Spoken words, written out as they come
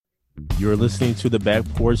You're listening to the Back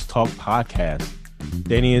Porch Talk podcast.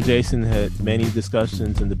 Danny and Jason had many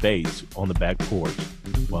discussions and debates on the back porch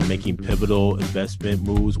while making pivotal investment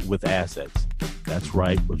moves with assets. That's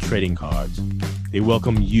right, with trading cards. They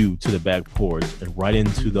welcome you to the back porch and right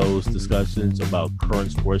into those discussions about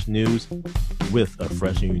current sports news with a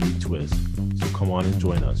fresh and unique twist. So come on and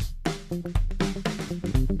join us.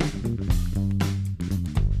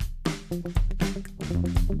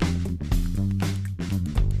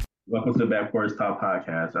 Welcome to the Back Porch Talk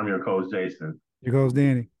podcast. I'm your coach, Jason. Here goes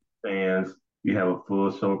Danny. Fans, we have a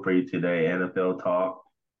full show for you today. NFL talk.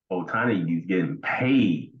 Ohtani is getting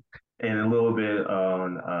paid, and a little bit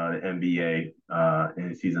on the NBA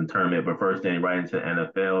in season tournament. But first, then right into the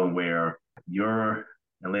NFL, where your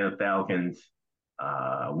Atlanta Falcons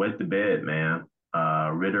wet the bed, man.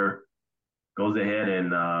 Ritter goes ahead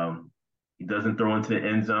and he doesn't throw into the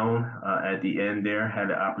end zone at the end there. Had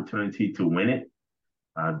the opportunity to win it.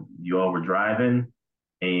 You all were driving,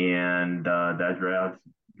 and that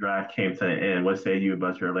drive came to the end. What say you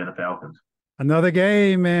about your Atlanta Falcons? Another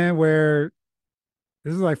game, man, where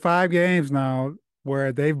this is like 5 games now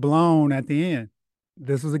where they've blown at the end.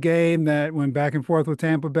 This was a game that went back and forth with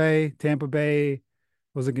Tampa Bay. Tampa Bay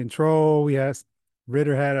was in control.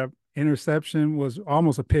 Ritter had an interception, was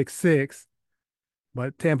almost a pick six,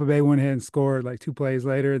 but Tampa Bay went ahead and scored like 2 plays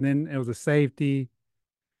later. And then it was a safety.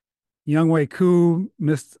 Younghoe Koo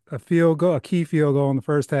missed a key field goal in the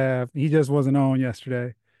first half. He just wasn't on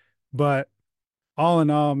yesterday. But all in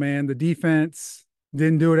all, man, the defense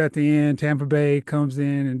didn't do it at the end. Tampa Bay comes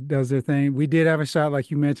in and does their thing. We did have a shot, like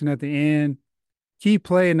you mentioned, at the end. Key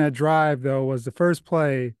play in that drive, though, was the first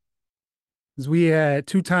play. Is we had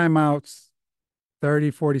 2 timeouts, 30,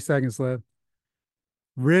 40 seconds left.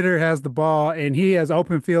 Ritter has the ball, and he has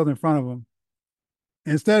open field in front of him.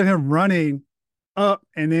 Instead of him running up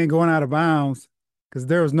and then going out of bounds, because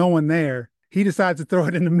there was no one there, he decides to throw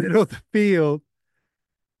it in the middle of the field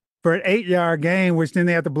for an 8-yard gain, which then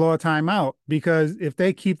they have to blow a timeout, because if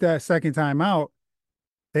they keep that second timeout,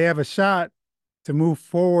 they have a shot to move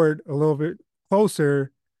forward a little bit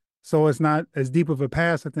closer so it's not as deep of a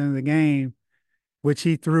pass at the end of the game, which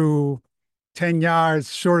he threw 10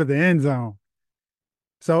 yards short of the end zone.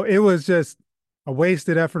 So it was just a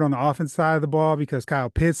wasted effort on the offense side of the ball because Kyle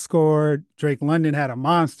Pitts scored. Drake London had a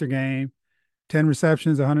monster game, 10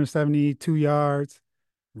 receptions, 172 yards.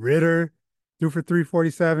 Ritter threw for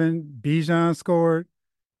 347. Bijan scored.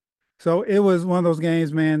 So it was one of those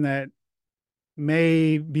games, man, that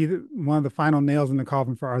may be one of the final nails in the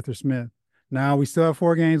coffin for Arthur Smith. Now, we still have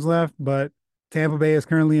 4 games left, but Tampa Bay is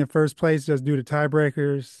currently in first place just due to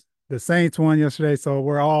tiebreakers. The Saints won yesterday, so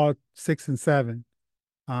we're all 6-7.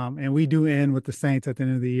 And we do end with the Saints at the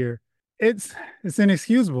end of the year. It's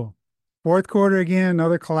inexcusable. Fourth quarter again,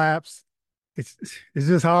 another collapse. It's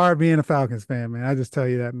just hard being a Falcons fan, man. I just tell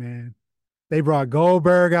you that, man. They brought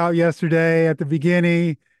Goldberg out yesterday at the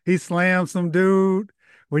beginning. He slammed some dude.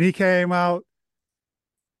 When he came out,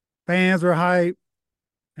 fans were hyped.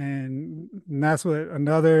 And that's what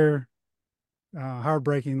another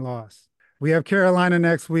heartbreaking loss. We have Carolina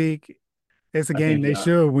next week. It's a game they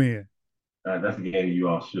should win. That's a game you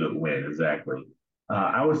all should win, exactly.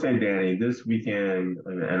 I would say, Danny, this weekend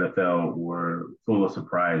in the NFL were full of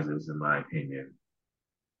surprises, in my opinion.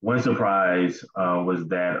 One surprise was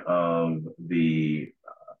that of the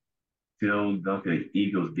Philadelphia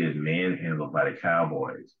Eagles getting manhandled by the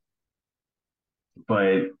Cowboys.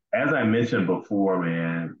 But as I mentioned before,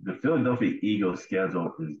 man, the Philadelphia Eagles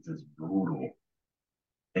schedule is just brutal.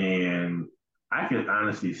 And I could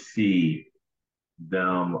honestly see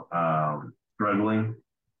them struggling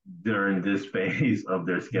during this phase of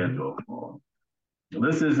their schedule.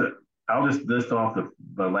 I'll just list off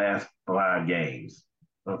the last 5 games,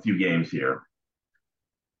 a few games here.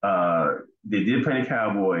 They did play the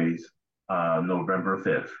Cowboys November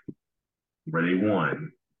 5th, where they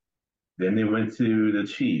won. Then they went to the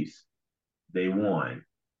Chiefs. They won.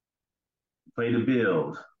 Played the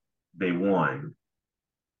Bills. They won.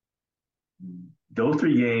 Those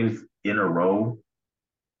 3 games in a row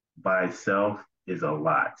by itself is a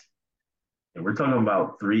lot. And we're talking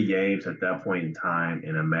about 3 games at that point in time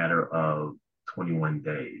in a matter of 21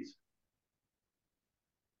 days.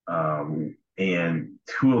 And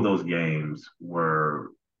 2 of those games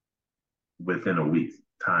were within a week's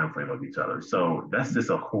time frame of each other. So that's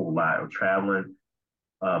just a whole lot of traveling.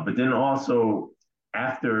 But then also,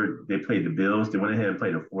 after they played the Bills, they went ahead and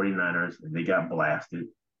played the 49ers, and they got blasted.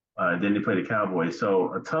 Then they played the Cowboys.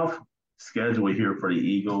 So a tough schedule here for the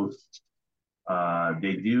Eagles.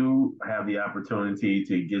 They do have the opportunity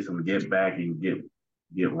to get back and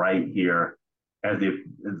get right here as they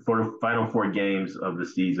for the final 4 games of the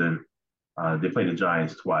season. They played the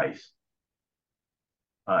Giants twice,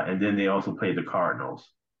 and then they also played the Cardinals.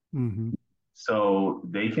 Hmm. So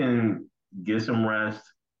they can get some rest.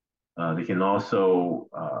 They can also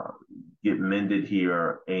get mended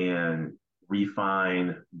here and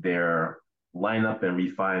refine their lineup and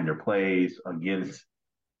refine their plays against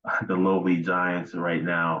the lowly Giants right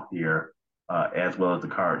now here, as well as the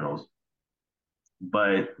Cardinals.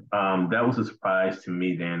 But that was a surprise to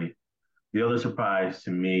me, Danny. The other surprise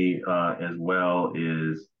to me as well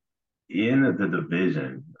is in the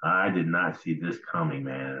division. I did not see this coming,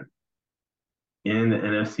 man. In the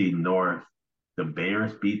NFC North, the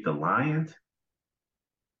Bears beat the Lions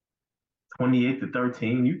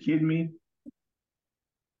 28-13. You kidding me?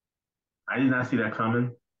 I did not see that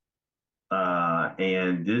coming.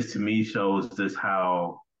 And this to me shows just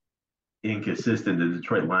how inconsistent the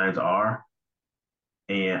Detroit Lions are.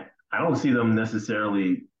 And I don't see them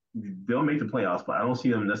necessarily, they'll make the playoffs, but I don't see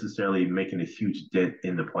them necessarily making a huge dent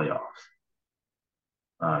in the playoffs,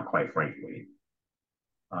 quite frankly.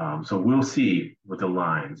 So we'll see with the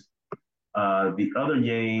Lions. The other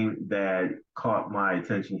game that caught my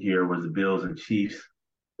attention here was the Bills and Chiefs,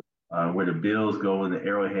 where the Bills go in the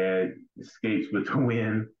Arrowhead, escapes with the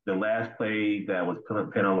win. The last play that was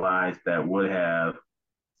penalized that would have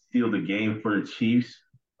sealed the game for the Chiefs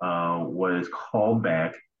was called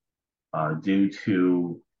back due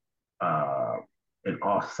to uh, an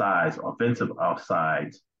offsides, offensive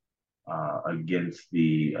offsides against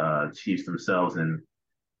the Chiefs themselves. And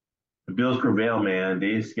the Bills prevail, man. They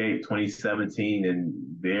escaped 2017, and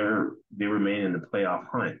they remain in the playoff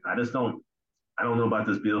hunt. I don't know about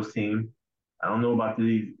this Bills team. I don't know about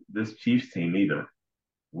this Chiefs team either.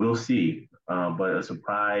 We'll see. But a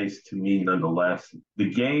surprise to me nonetheless. The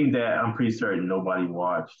game that I'm pretty certain nobody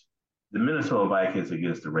watched, the Minnesota Vikings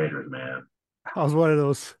against the Raiders, man. I was one of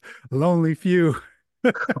those lonely few.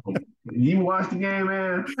 You watched the game,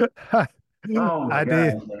 man? Oh my I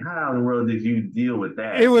did. gosh, man. How in the world did you deal with It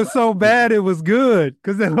that? was so bad, it was good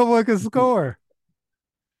because no one could score.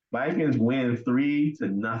 Vikings win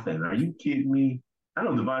 3-0. Are you kidding me? I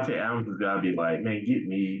know Devontae Adams has got to be like, man, get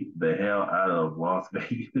me the hell out of Las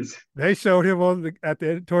Vegas. They showed him at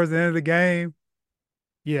the towards the end of the game.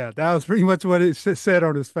 Yeah, that was pretty much what it said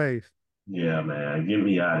on his face. Yeah, man, get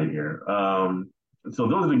me out of here. So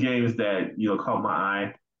those are the games that caught my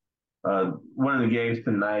eye. One of the games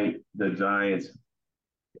tonight, the Giants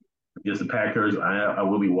against the Packers. I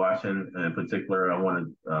will be watching. In particular, I want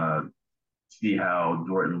to see how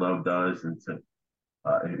Jordan Love does in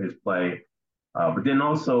his play. But then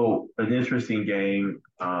also an interesting game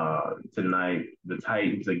tonight, the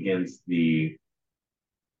Titans against the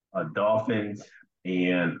Dolphins.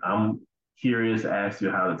 And I'm curious as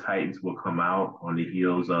to how the Titans will come out on the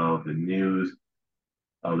heels of the news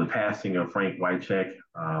of the passing of Frank Wycheck.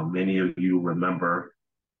 Many of you remember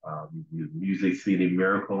Music City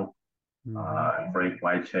Miracle. Hmm. Frank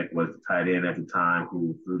Wycheck was the tight end at the time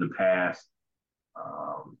who threw the pass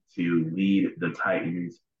to lead the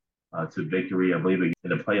Titans to victory, I believe, in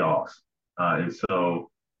the playoffs. And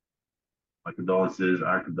so, our condolences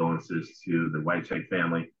to the Whitecheck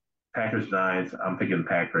family. Packers Giants. I'm picking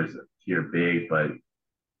Packers here big, but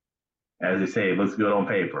as they say, it looks good on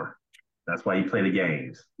paper. That's why you play the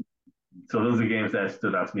games. So those are games that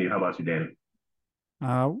stood out to me. How about you, Danny?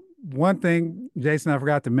 Uh, One thing, Jason, I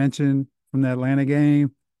forgot to mention from the Atlanta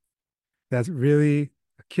game that's really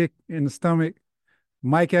a kick in the stomach.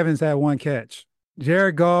 Mike Evans had one catch.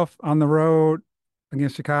 Jared Goff on the road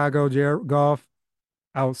against Chicago. Jared Goff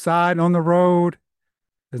outside on the road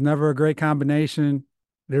is never a great combination.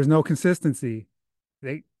 There's no consistency.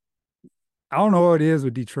 They, I don't know what it is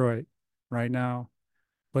with Detroit right now,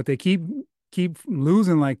 but they keep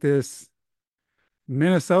losing like this.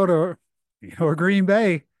 Minnesota, or Green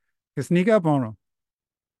Bay can sneak up on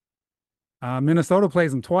them. Minnesota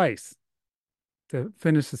plays them twice to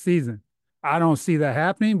finish the season. I don't see that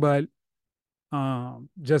happening, but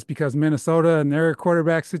just because Minnesota and their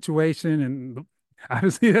quarterback situation and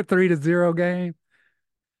obviously that 3-0 game,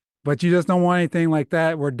 but you just don't want anything like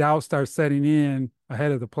that where doubt starts setting in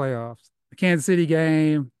ahead of the playoffs. The Kansas City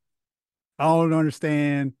game, I don't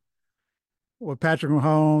understand what Patrick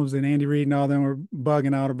Mahomes and Andy Reid and all them were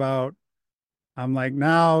bugging out about. I'm like,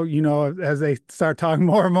 now, as they start talking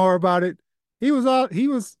more and more about it, he was off, he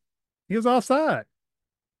was offside.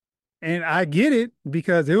 And I get it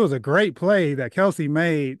because it was a great play that Kelsey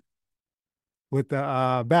made with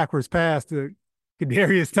the backwards pass to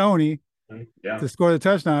Kadarius Toney Yeah. to score the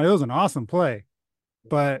touchdown. It was an awesome play.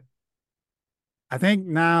 But I think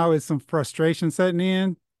now it's some frustration setting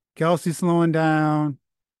in. Kelsey slowing down.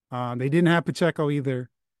 They didn't have Pacheco either.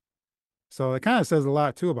 So it kind of says a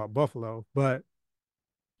lot too about Buffalo. But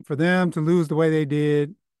for them to lose the way they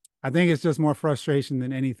did, I think it's just more frustration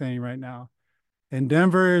than anything right now. And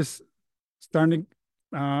Denver's starting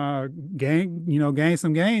to gain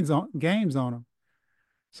some games on them.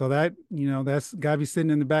 So that, that's got to be sitting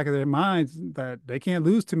in the back of their minds that they can't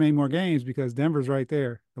lose too many more games because Denver's right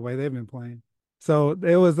there the way they've been playing. So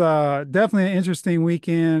it was definitely an interesting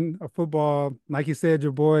weekend of football. Like you said,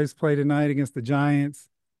 your boys play tonight against the Giants.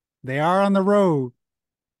 They are on the road,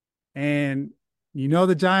 and you know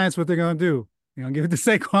the Giants what they're going to do. They're going to give it to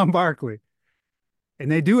Saquon Barkley,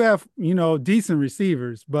 and they do have decent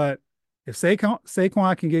receivers. But if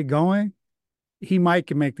Saquon can get going, he might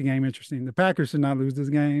can make the game interesting. The Packers should not lose this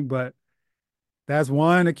game, but that's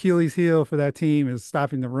one Achilles heel for that team is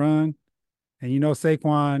stopping the run. And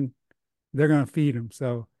Saquon, they're going to feed him.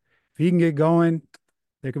 So if he can get going,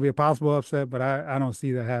 there could be a possible upset, but I don't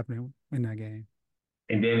see that happening in that game.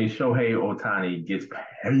 And then Shohei Ohtani gets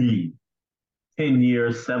paid 10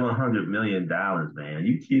 years, $700 million, man.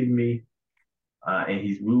 You kidding me? And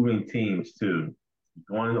he's moving teams too.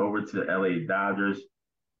 Going over to the LA Dodgers,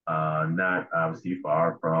 not obviously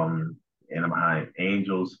far from Anaheim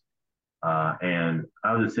Angels. And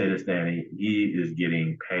I'll just say this, Danny, he is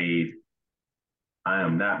getting paid. I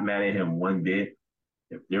am not mad at him one bit.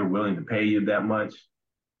 If they're willing to pay you that much,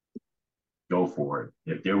 go for it.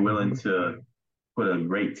 If they're willing Mhm. to put a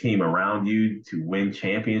great team around you to win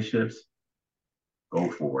championships,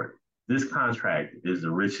 go for it. This contract is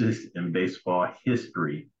the richest in baseball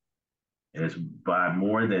history, and it's by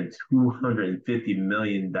more than $250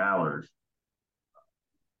 million,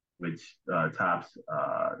 which tops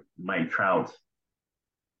Mike Trout's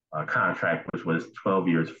contract, which was 12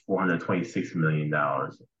 years, $426 million.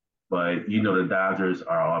 But the Dodgers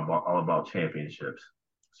are all about championships.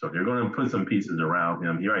 So they're going to put some pieces around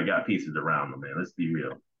him. He already got pieces around him, man. Let's be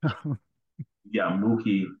real. Yeah,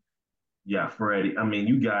 Mookie. Yeah, Freddie. I mean,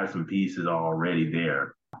 you got some pieces already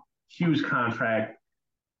there. Huge contract.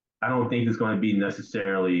 I don't think it's going to be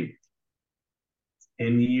necessarily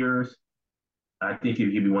 10 years. I think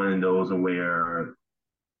it could be one of those where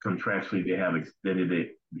contractually they have extended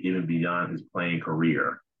it even beyond his playing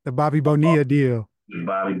career. The Bobby Bonilla deal. The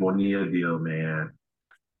Bobby Bonilla deal, man.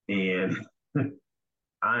 And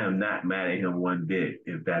I am not mad at him one bit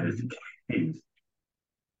if that is the Mhm. case.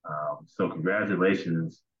 So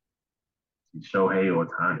congratulations to Shohei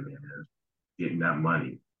Ohtani, man, getting that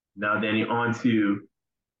money. Now, Danny, on to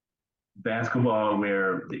basketball,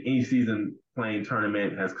 where the in-season playing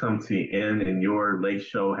tournament has come to the end, and your Lake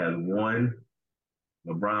Show has won.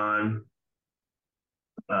 LeBron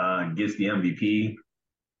gets the MVP,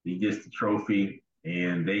 he gets the trophy,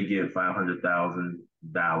 and they get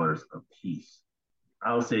 $500,000 apiece.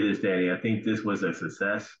 I'll say this, Danny. I think this was a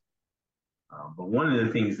success. But one of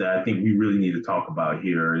the things that I think we really need to talk about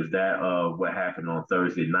here is that of what happened on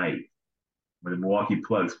Thursday night when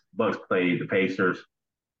the Bucks played the Pacers,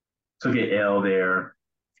 took an L there,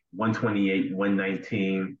 128,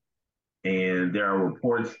 119. And there are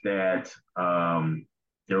reports that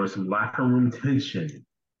there was some locker room tension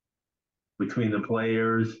between the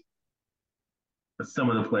players, some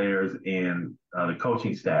of the players, and the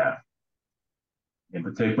coaching staff. In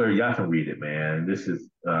particular, y'all can read it, man. This is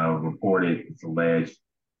reported, it's alleged.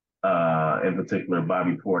 In particular,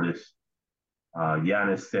 Bobby Portis.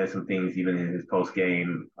 Giannis said some things even in his post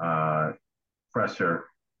game presser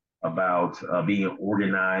about being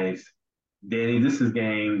organized. Danny, this is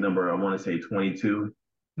game number, I want to say 22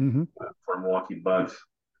 Mm-hmm. for Milwaukee Bucks.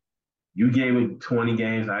 You gave it 20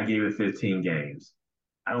 games, I gave it 15 games.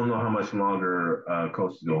 I don't know how much longer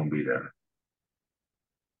Coach is going to be there.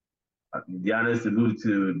 Giannis alluded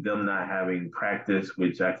to them not having practice,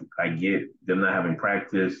 which I get them not having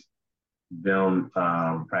practice, them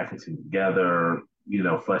practicing together,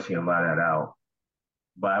 fleshing a lot of that out.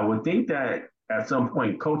 But I would think that at some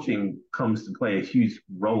point, coaching comes to play a huge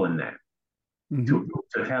role in that Mm-hmm.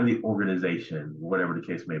 to have the organization, whatever the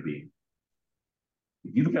case may be.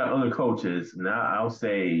 If you look at other coaches, now I'll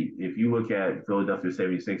say if you look at Philadelphia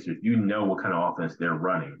 76ers, you know what kind of offense they're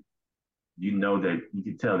running. You know that you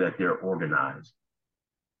can tell that they're organized.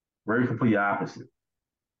 We're complete opposite.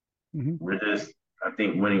 Mm-hmm. We're just, I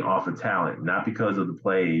think, winning off of talent, not because of the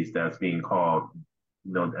plays that's being called,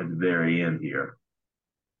 at the very end here.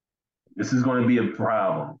 This is going to be a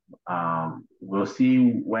problem. We'll see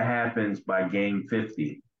what happens by game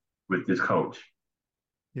 50 with this coach,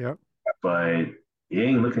 Yep. but it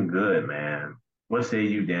ain't looking good, man. What say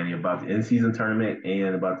you, Danny, about the in-season tournament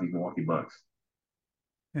and about these Milwaukee Bucks?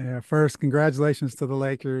 Yeah. First, congratulations to the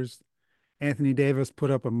Lakers. Anthony Davis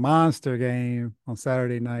put up a monster game on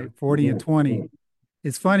Saturday night, 40 and 20.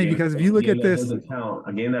 It's funny because if you A look game at that this, doesn't count.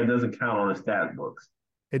 A game that doesn't count on the stat books.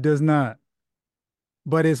 it does not.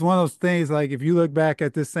 But it's one of those things like if you look back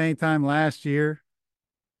at this same time last year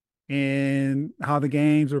and how the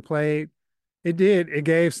games were played, it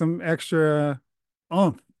gave some extra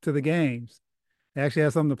oomph to the games. They actually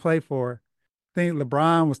had something to play for. I think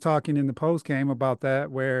LeBron was talking in the post game about that,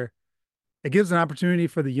 where it gives an opportunity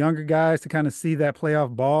for the younger guys to kind of see that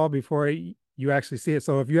playoff ball before you actually see it.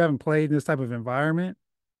 So if you haven't played in this type of environment,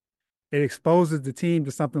 it exposes the team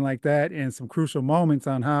to something like that and some crucial moments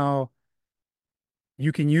on how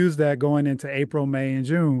you can use that going into April, May, and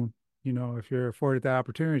June, if you're afforded that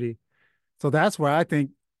opportunity. So that's where I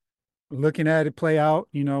think looking at it play out,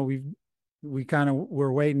 we kind of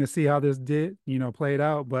were waiting to see how this did, played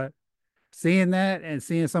out. But seeing that and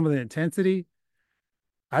seeing some of the intensity,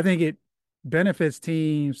 I think it benefits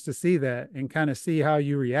teams to see that and kind of see how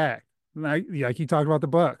you react. Like you talked about the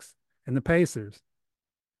Bucks and the Pacers.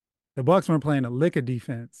 The Bucks weren't playing a lick of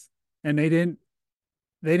defense, and they didn't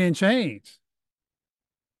change.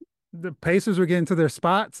 The Pacers were getting to their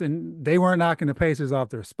spots, and they weren't knocking the Pacers off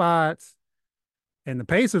their spots. And the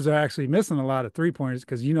Pacers are actually missing a lot of 3-pointers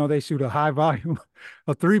because they shoot a high volume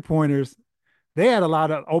of 3-pointers. They had a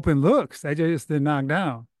lot of open looks. They just didn't knock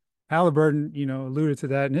down. Halliburton, alluded to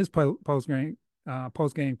that in his post game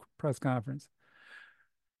press conference.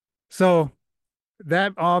 So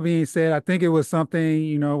that all being said, I think it was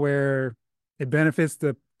something, where it benefits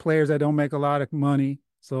the players that don't make a lot of money.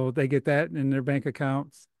 So they get that in their bank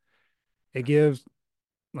accounts. It gives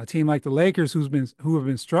a team like the Lakers, who have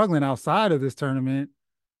been struggling outside of this tournament,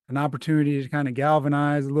 an opportunity to kind of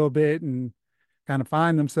galvanize a little bit and kind of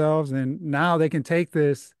find themselves. And now they can take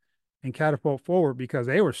this and catapult forward because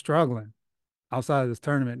they were struggling outside of this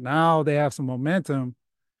tournament. Now they have some momentum.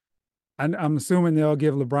 I'm assuming they'll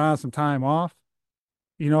give LeBron some time off,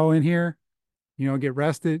 in here, get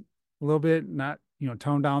rested a little bit, not,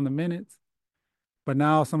 tone down the minutes. But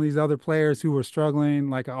now some of these other players who were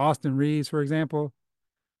struggling, like Austin Reeves, for example,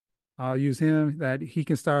 I'll use him, that he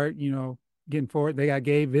can start, getting forward. They got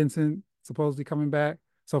Gabe Vincent supposedly coming back.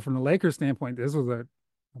 So from the Lakers standpoint, this was a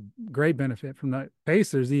great benefit. From the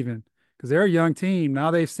Pacers even, because they're a young team.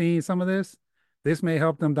 Now they've seen some of this. This may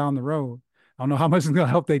help them down the road. I don't know how much it's going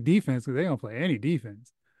to help their defense because they don't play any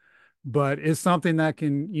defense. But it's something that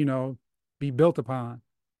can, be built upon.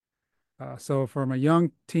 So from a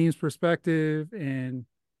young team's perspective and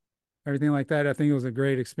everything like that, I think it was a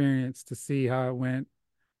great experience to see how it went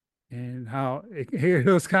and how it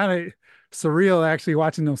was kind of surreal actually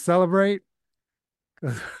watching them celebrate.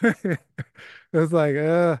 It was like,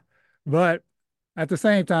 but at the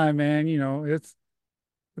same time, man, it's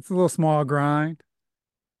a little small grind.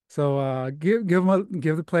 So give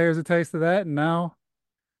the players a taste of that, and now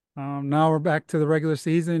we're back to the regular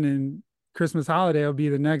season, and Christmas holiday will be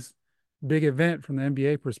the next big event from the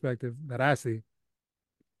NBA perspective that I see.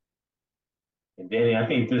 And Danny, I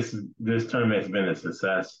think this tournament has been a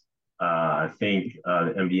success. I think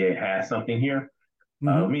the NBA has something here.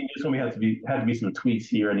 I Hmm. mean, there's going to have to be some tweaks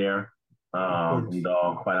here and there, Of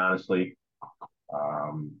course. quite honestly.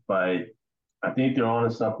 But I think they're on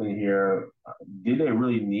to something here. Did they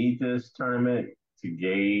really need this tournament to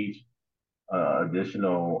gauge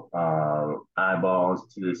additional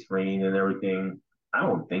eyeballs to the screen and everything? I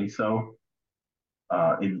don't think so.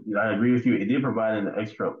 I agree with you. It did provide an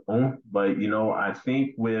extra oomph, but I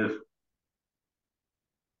think with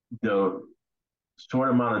the short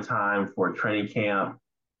amount of time for training camp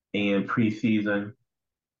and preseason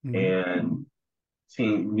Hmm. and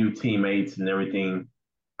new teammates and everything,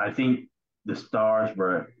 I think the stars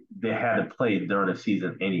they had to play during the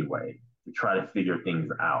season anyway to try to figure things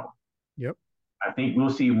out. Yep. I think we'll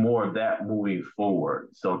see more of that moving forward.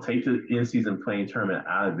 So take the in-season playing tournament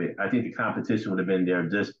out of it. I think the competition would have been there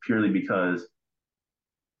just purely because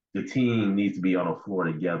the team needs to be on the floor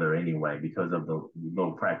together anyway because of the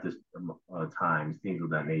low practice times, things of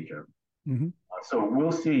that nature. Hmm. So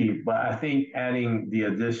we'll see. But I think adding the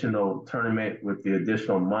additional tournament with the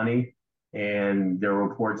additional money, and there are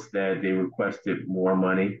reports that they requested more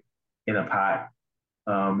money in a pot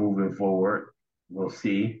moving forward. We'll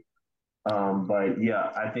see. But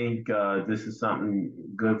yeah, I think this is something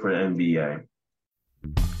good for the NBA.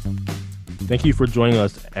 Thank you for joining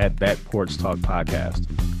us at Back Porch Talk Podcast.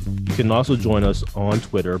 You can also join us on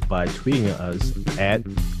Twitter by tweeting us at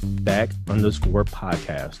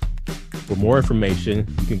back_podcast. For more information,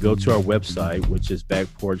 you can go to our website, which is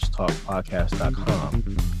backporchtalkpodcast.com.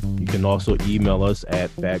 You can also email us at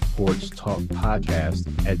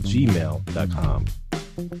backporchtalkpodcast@gmail.com.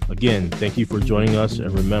 Again, thank you for joining us,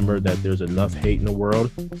 and remember that there's enough hate in the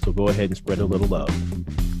world, so go ahead and spread a little love.